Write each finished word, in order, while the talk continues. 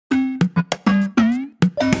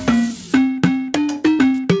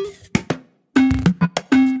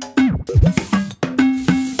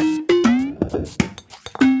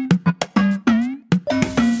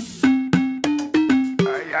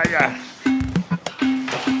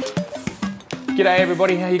G'day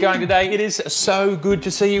everybody, how you going today? It is so good to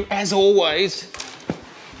see you as always.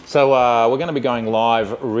 So we're going to be going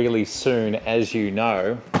live really soon, as you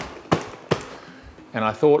know. And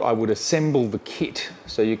I thought I would assemble the kit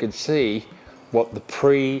so you could see what the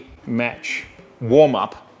pre-match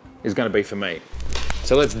warm-up is going to be for me.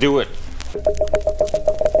 So let's do it.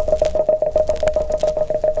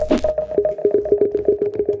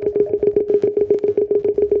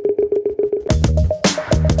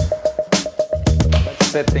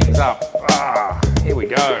 Let's set things up. Here we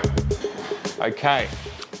go. Okay,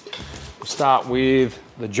 we'll start with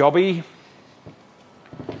the jobby.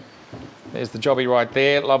 There's the jobby right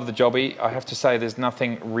there. Love the jobby. I have to say there's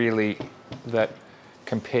nothing really that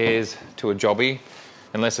compares to a jobby,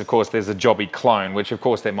 unless of course there's a jobby clone, which of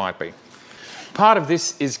course there might be. Part of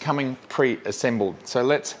this is coming pre-assembled, so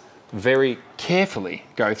let's very carefully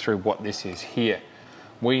go through what this is here.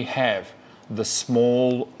 We have the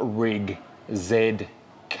Small Rig Z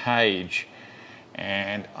cage,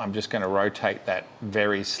 and I'm just going to rotate that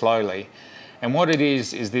very slowly. And what it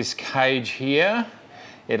is this cage here.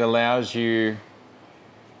 It allows you,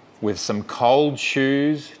 with some cold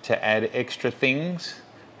shoes, to add extra things.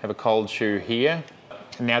 Have a cold shoe here.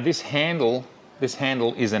 Now this handle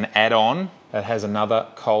is an add-on that has another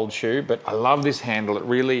cold shoe, but I love this handle. It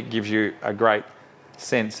really gives you a great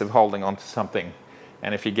sense of holding onto something.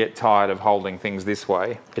 And if you get tired of holding things this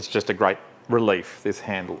way, it's just a great relief, this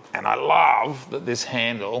handle. And I love that this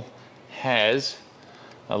handle has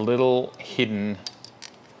a little hidden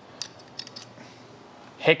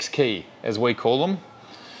hex key, as we call them,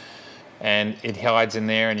 and it hides in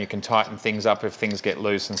there and you can tighten things up if things get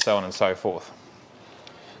loose and so on and so forth.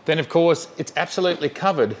 Then of course it's absolutely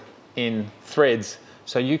covered in threads,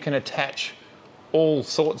 so you can attach all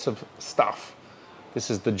sorts of stuff.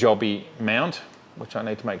 This is the jobby mount, which I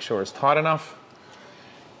need to make sure is tight enough.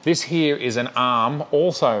 This here is an arm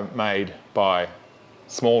also made by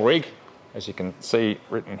Small Rig, as you can see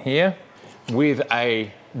written here, with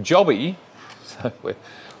a jobby.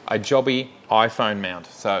 A jobby iPhone mount.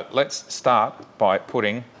 So let's start by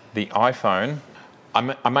putting the iPhone.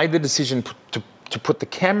 I made the decision to put the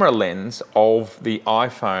camera lens of the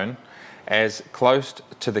iPhone as close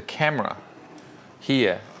to the camera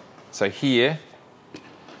here. So here,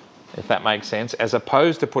 if that makes sense, as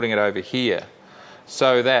opposed to putting it over here,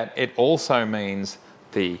 so that it also means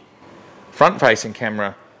the front-facing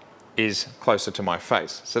camera is closer to my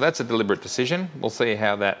face. So that's a deliberate decision. We'll see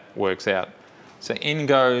how that works out. So in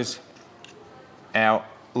goes our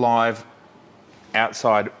live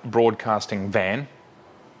outside broadcasting van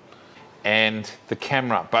and the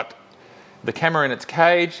camera, but the camera in its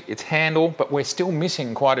cage, its handle, but we're still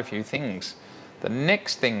missing quite a few things. The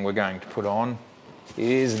next thing we're going to put on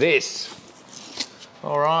is this.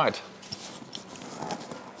 All right.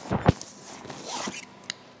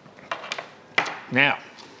 Now,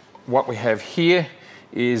 what we have here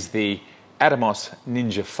is the Atomos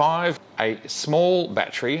Ninja 5, a small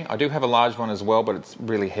battery. I do have a large one as well, but it's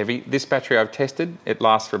really heavy. This battery I've tested, it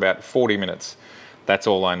lasts for about 40 minutes. That's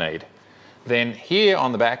all I need. Then here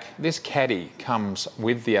on the back, this caddy comes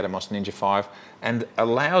with the Atomos Ninja 5 and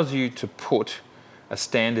allows you to put a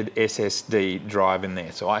standard SSD drive in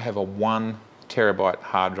there. So I have a 1 terabyte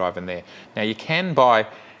hard drive in there. Now you can buy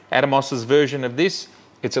Atomos's version of this.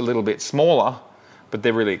 It's a little bit smaller, but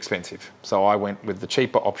they're really expensive. So I went with the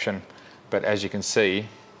cheaper option. But as you can see,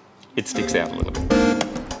 it sticks out a little bit.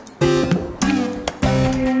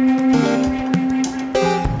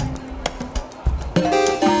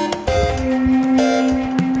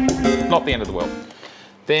 Not the end of the world.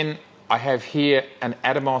 Then I have here an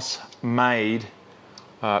Atomos made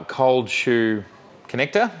cold shoe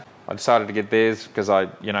connector. I decided to get theirs because I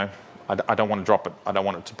don't want to drop it. I don't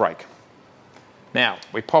want it to break. Now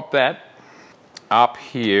we pop that up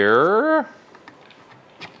here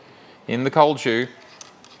in the cold shoe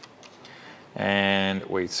and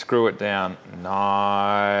we screw it down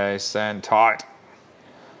nice and tight.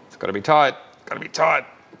 It's got to be tight, got to be tight.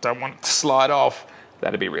 Don't want it to slide off.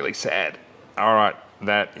 That'd be really sad. All right,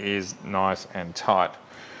 that is nice and tight.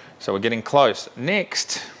 So we're getting close.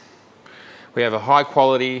 Next, we have a high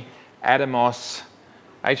quality Atomos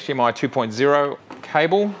HDMI 2.0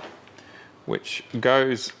 cable, which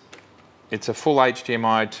goes, it's a full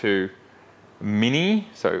HDMI to mini,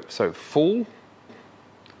 so full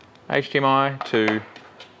HDMI to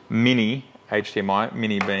mini HDMI,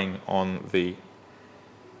 mini being on the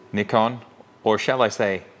Nikon, or shall I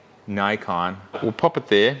say Nikon. We'll pop it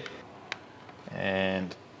there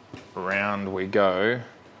and around we go,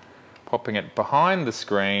 popping it behind the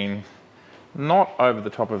screen, not over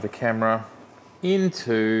the top of the camera,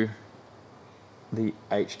 into the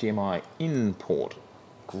HDMI in port.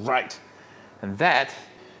 Great. And that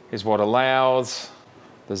is what allows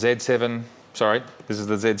the Z7, sorry, this is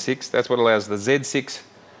the Z6. That's what allows the Z6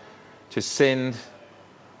 to send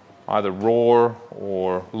either RAW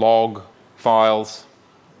or log files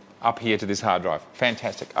up here to this hard drive.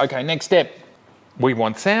 Fantastic. Okay, next step. We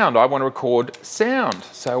want sound. I want to record sound.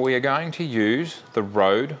 So we are going to use the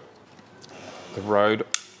Rode,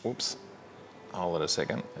 whoops, hold it a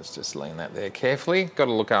second. Let's just lean that there carefully. Got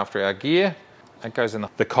to look after our gear. That goes in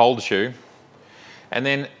the cold shoe. And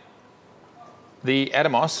then the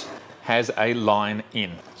Atomos has a line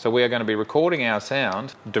in. So we are going to be recording our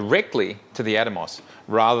sound directly to the Atomos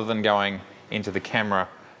rather than going into the camera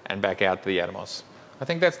and back out to the Atomos. I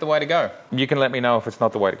think that's the way to go. You can let me know if it's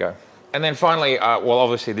not the way to go. And then finally, well,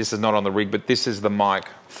 obviously this is not on the rig, but this is the mic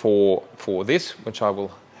for this, which I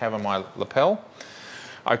will have on my lapel.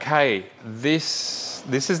 Okay, this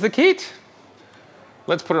is the kit.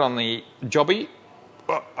 Let's put it on the jobby.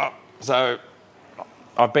 So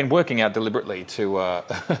I've been working out deliberately to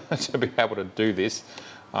to be able to do this.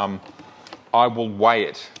 I will weigh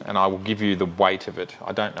it and I will give you the weight of it.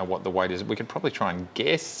 I don't know what the weight is. We could probably try and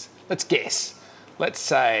guess. Let's guess. Let's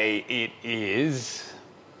say it is,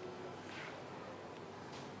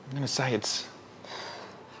 I'm going to say it's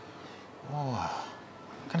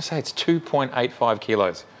 2.85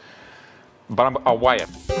 kilos, but I'll weigh it.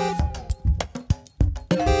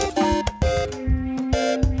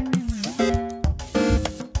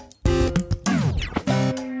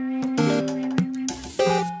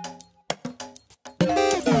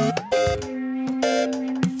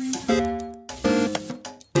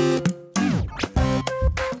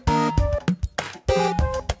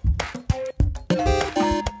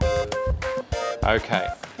 Okay,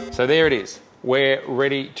 so there it is. We're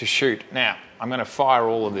ready to shoot. Now, I'm going to fire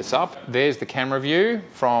all of this up. There's the camera view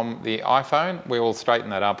from the iPhone. We will straighten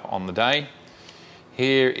that up on the day.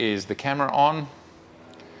 Here is the camera on.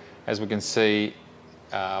 As we can see,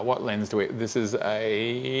 what lens do we... This is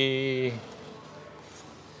a...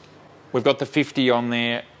 We've got the 50 on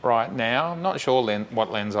there right now. I'm not sure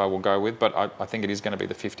what lens I will go with, but I think it is going to be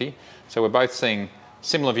the 50. So we're both seeing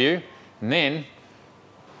similar view. And then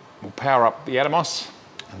we'll power up the Atomos.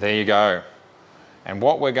 There you go. And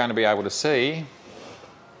what we're going to be able to see,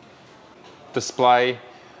 display,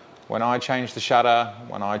 when I change the shutter,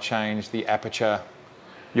 when I change the aperture,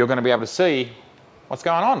 you're going to be able to see what's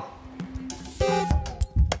going on.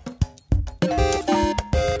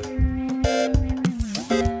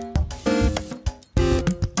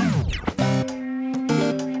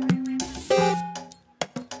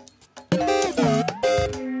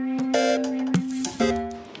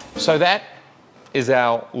 So that is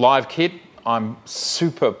our live kit. I'm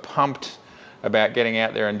super pumped about getting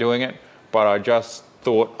out there and doing it, but I just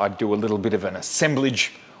thought I'd do a little bit of an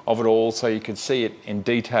assemblage of it all so you could see it in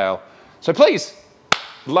detail. So please,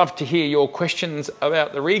 love to hear your questions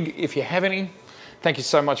about the rig if you have any. Thank you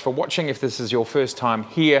so much for watching. If this is your first time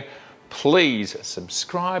here, please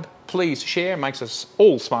subscribe, please share, makes us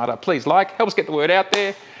all smarter. Please like, help us get the word out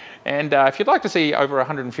there. And if you'd like to see over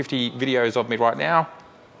 150 videos of me right now,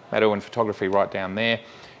 at Irwin Photography right down there,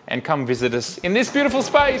 and come visit us in this beautiful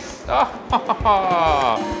space.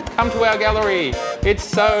 Oh, come to our gallery. It's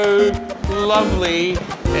so lovely.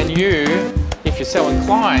 And you, if you're so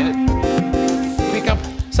inclined, pick up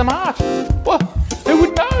some art. Well, who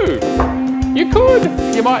would know? You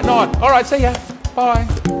could, you might not. All right, see ya. Bye.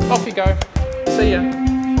 Off you go. See ya.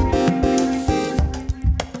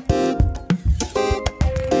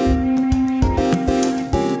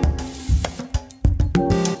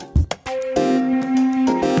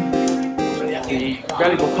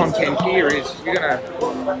 Valuable content here is you're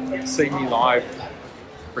going to see me live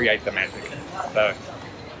create the magic. So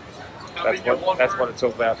that's what it's all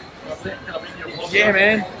about. Yeah,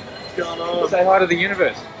 man. What's going on? Say hi to the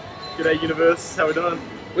universe. G'day, universe. How we doing?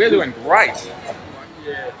 We're doing great.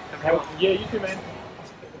 Yeah. Yeah, you too, man.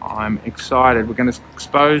 I'm excited. We're going to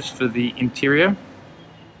expose for the interior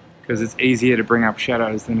because it's easier to bring up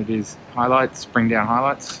shadows than it is highlights, bring down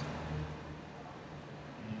highlights.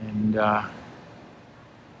 And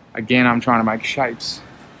again, I'm trying to make shapes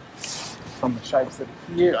from the shapes that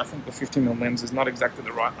are here. I think the 50mm lens is not exactly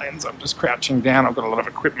the right lens. I'm just crouching down. I've got a lot of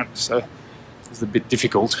equipment, so it's a bit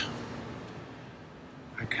difficult.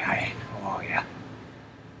 Okay, oh yeah.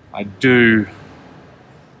 I do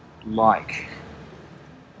like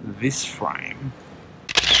this frame.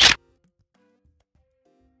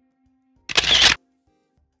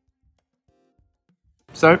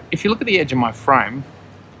 So if you look at the edge of my frame,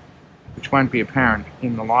 which won't be apparent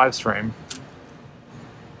in the live stream,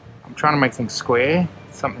 I'm trying to make things square,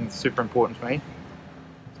 something that's super important to me.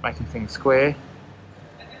 making things square.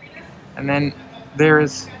 And then there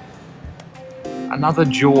is another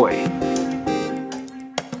joy